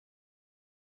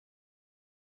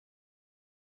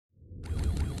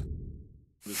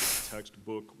It's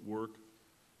textbook work,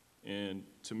 and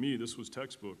to me, this was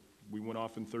textbook. We went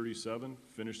off in 37,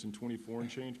 finished in 24 and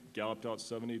change, galloped out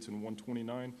 7/8 and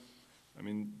 129. I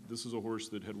mean, this is a horse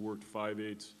that had worked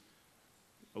 5/8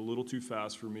 a little too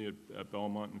fast for me at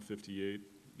Belmont in 58.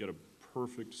 Got a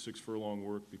perfect 6 furlong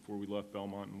work before we left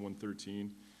Belmont in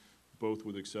 113, both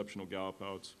with exceptional gallop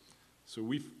outs.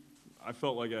 So I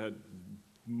felt like I had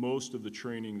most of the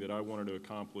training that I wanted to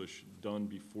accomplish done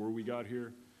before we got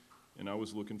here, and I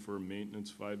was looking for a maintenance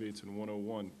 5/8 and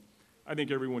 101. I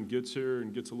think everyone gets here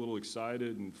and gets a little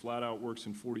excited and flat out works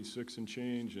in 46 and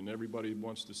change, and everybody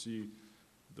wants to see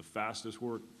the fastest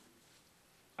work.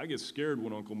 I get scared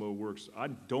when Uncle Mo works. I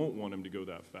don't want him to go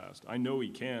that fast. I know he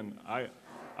can. I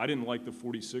didn't like the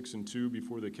 46 and 2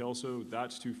 before the Kelso.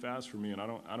 That's too fast for me,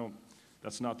 and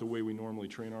that's not the way we normally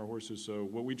train our horses. So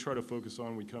what we try to focus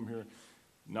on, we come here,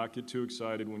 not get too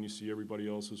excited when you see everybody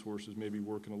else's horses maybe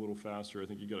working a little faster. I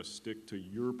think you got to stick to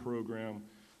your program.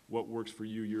 What works for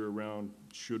you year round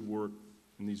should work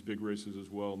in these big races as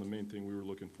well. And the main thing we were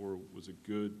looking for was a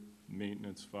good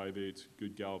maintenance 5/8,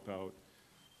 good gallop out.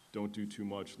 Don't do too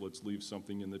much. Let's leave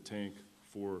something in the tank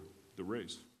for the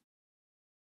race.